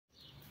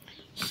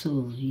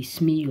So it's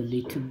me, your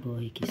little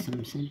boy, K.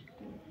 Samson.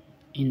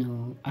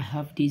 I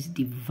have this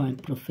divine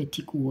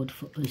prophetic word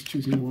for us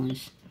chosen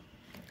ones.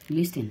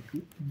 Listen,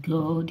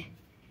 God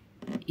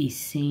is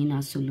saying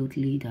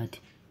absolutely that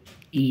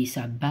He is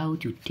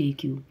about to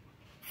take you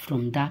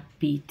from that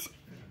pit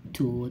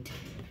to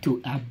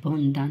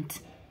abundant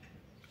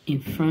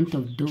in front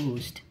of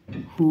those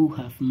who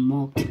have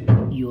mocked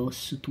your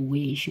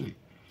situation.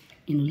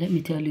 Let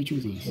me tell you,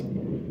 choosers,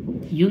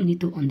 you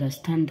need to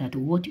understand that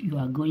what you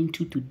are going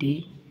through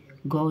today,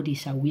 God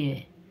is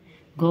aware.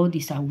 God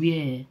is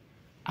aware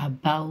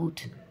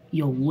about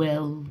your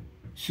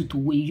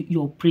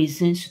your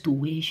present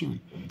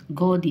situation.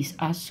 God is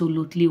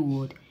absolutely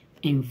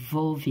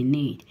involved in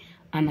it.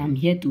 And I'm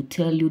here to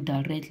tell you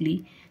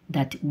directly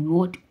that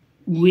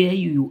where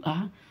you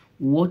are,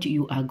 what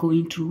you are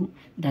going through,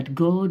 that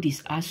God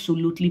is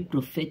absolutely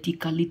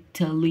prophetically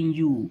telling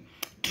you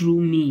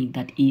through me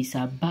that He is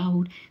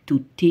about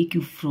to take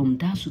you from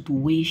that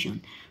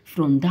situation,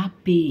 from that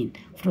pain,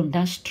 from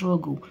that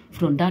struggle,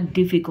 from that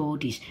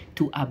difficulties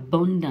to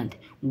abundant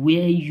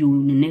where you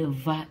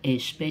never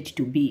expect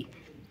to be.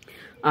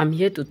 I'm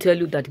here to tell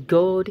you that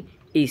God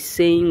is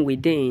saying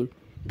within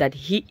that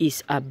He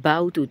is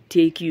about to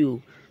take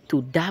you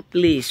to that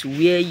place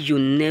where you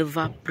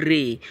never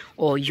pray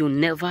or you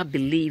never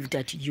believe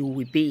that you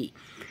will be.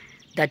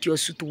 That your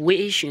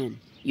situation,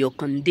 your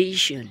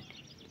condition,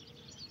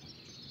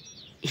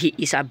 He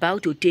is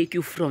about to take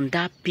you from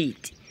that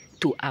pit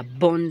to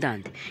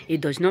abundant.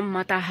 It does not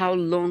matter how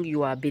long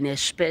you have been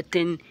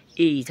expecting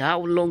it,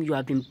 how long you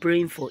have been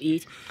praying for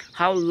it,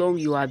 how long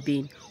you have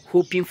been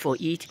hoping for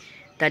it,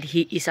 that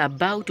He is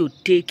about to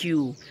take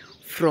you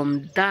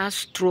from that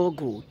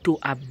struggle to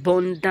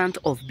abundant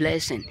of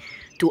blessing,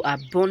 to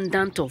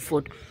abundant of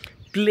what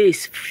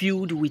place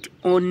filled with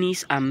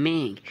honest and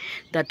milk.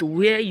 That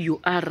where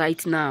you are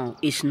right now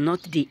is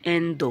not the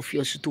end of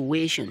your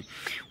situation.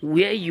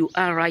 Where you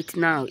are right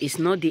now is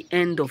not the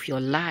end of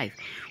your life.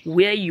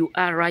 Where you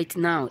are right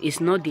now is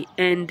not the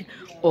end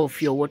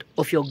of your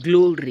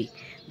glory.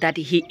 That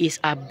He is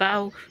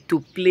about to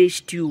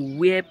place you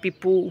where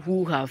people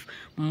who have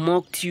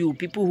mocked you,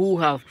 people who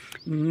have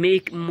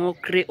made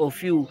mockery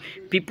of you,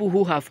 people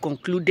who have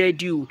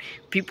concluded you,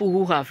 people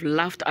who have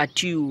laughed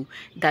at you,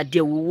 that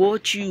they will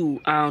watch you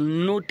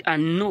and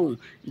know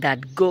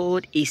that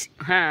God's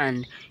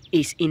hand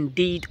is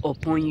indeed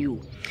upon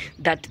you.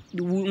 That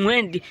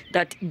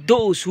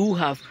those who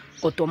have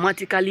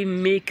automatically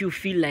make you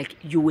feel like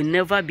you will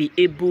never be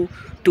able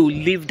to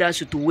leave that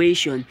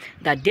situation,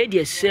 that they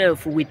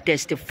themselves will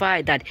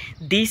testify that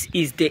this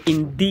is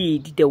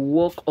indeed the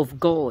work of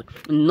God,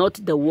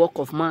 not the work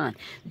of man.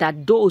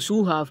 That those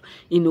who have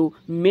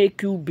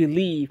make you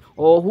believe,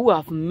 or who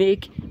have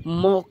make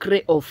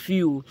mockery of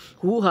you,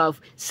 who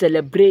have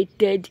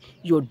celebrated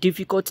your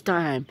difficult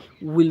time,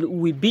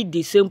 will be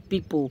the same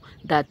people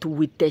that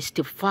will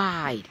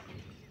testify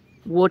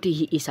what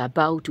He is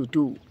about to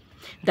do.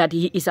 That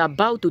He is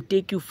about to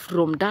take you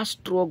from that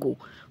struggle,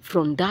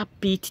 from that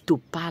pit to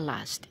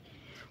palace,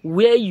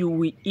 where you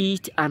will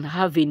eat and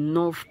have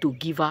enough to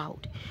give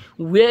out,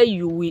 where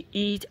you will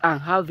eat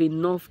and have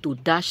enough to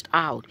dash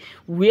out,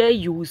 where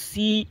you will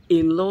see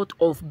a lot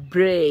of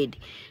bread,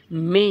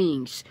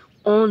 milk,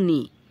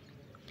 honey,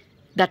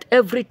 that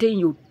everything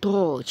you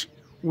touch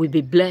will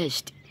be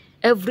blessed.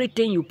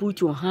 Everything you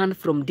put your hand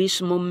from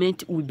this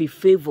moment will be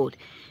favored.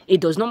 It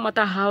does not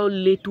matter how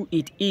little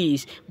it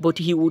is, but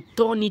He will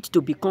turn it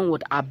to become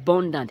what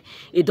abundant.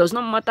 It does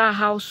not matter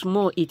how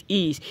small it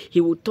is,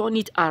 He will turn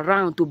it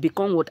around to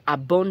become what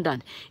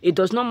abundant. It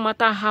does not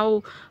matter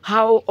how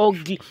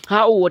ugly,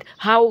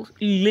 how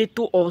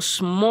little or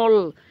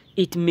small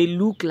it may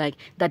look like,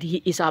 that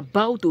He is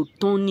about to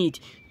turn it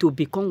to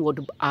become what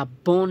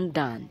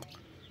abundant.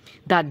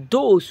 That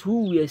those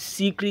who were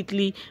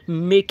secretly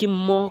making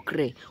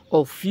mockery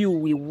of you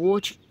will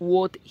watch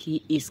what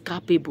He is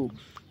capable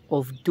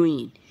of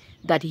doing.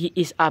 That He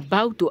is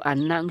about to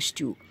announce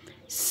to you,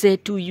 say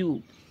to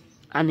you,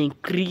 and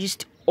increase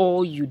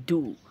all you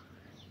do.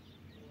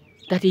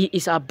 That He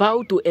is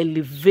about to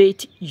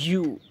elevate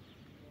you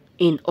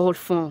in all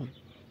form.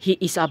 He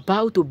is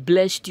about to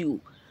bless you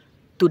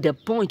to the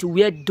point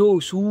where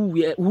those who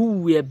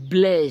were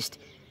blessed,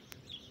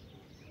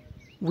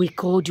 we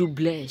called you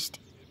blessed.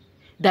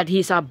 That He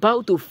is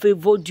about to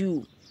favor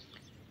you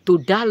to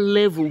that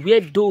level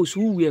where those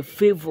who were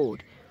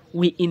favored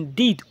will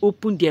indeed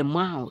open their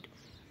mouth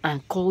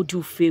and call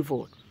you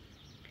favored.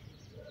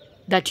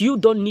 That you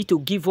don't need to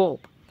give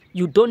up.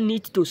 You don't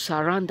need to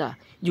surrender.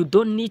 You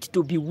don't need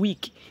to be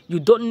weak.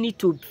 You don't need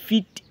to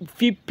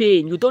feel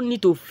pain. You don't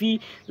need to feel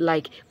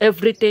like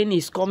everything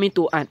is coming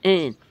to an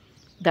end.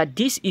 That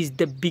this is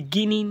the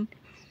beginning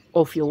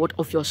of your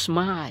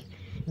smile.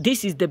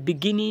 This is the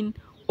beginning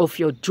of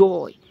your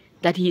joy.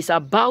 That He is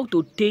about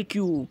to take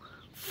you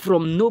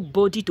from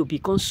nobody to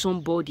become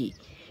somebody.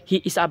 He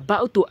is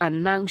about to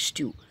announce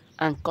you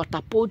and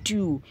catapult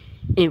you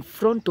in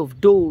front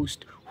of those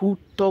who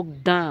talk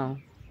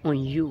down on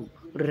you.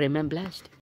 Remain blessed.